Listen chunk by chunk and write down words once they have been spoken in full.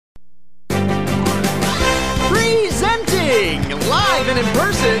live and in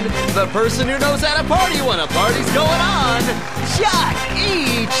person, the person who knows how to party when a party's going on, Chuck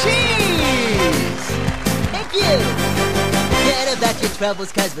E. Cheese! Thank you! Forget about your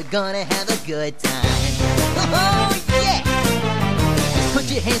troubles, cause we're gonna have a good time. Oh, yeah! Just put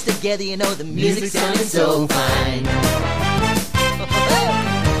your hands together, you know the music's sounding so fine.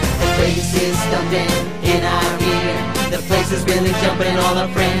 The place is thumping in our ear. The place is really jumping, all our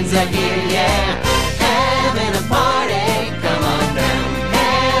friends are here, yeah. Having a party, come on down.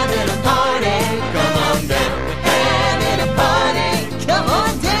 Having a party, come on down. Having a party, come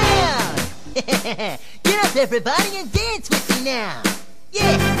on down. Get up everybody and dance with me now.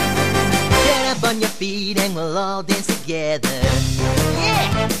 Yeah. Get up on your feet and we'll all dance together.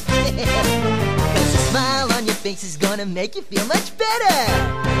 Yeah. Cause a smile on your face is gonna make you feel much better.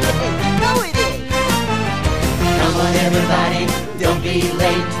 You know it is. Come on everybody, don't be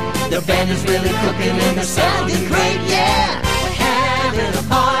late. The band is really cooking and they're sounding great, yeah! We're having a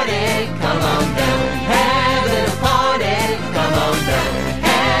party, come on down. Having a party, come on down.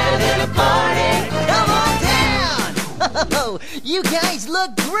 Having a party, come on down! Oh, you guys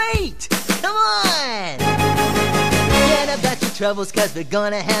look great! Come on! Forget about your troubles, cause we're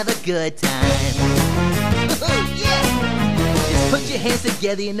gonna have a good time. Oh, yeah! Just put your hands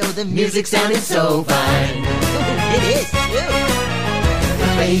together, you know the music sounding so fine. It is, too! The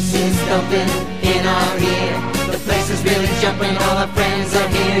place is thumping in our ear. The place is really jumping, all our friends are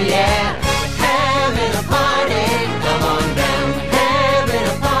here, yeah. We're having a party, come on down. Having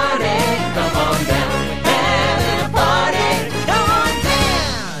a party, come on down. Having a party, come on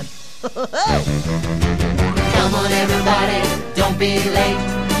down. Come on everybody, don't be late.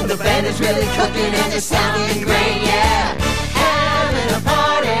 The band is really cooking and they're sounding great, yeah. Having a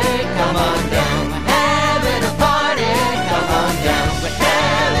party, come on down.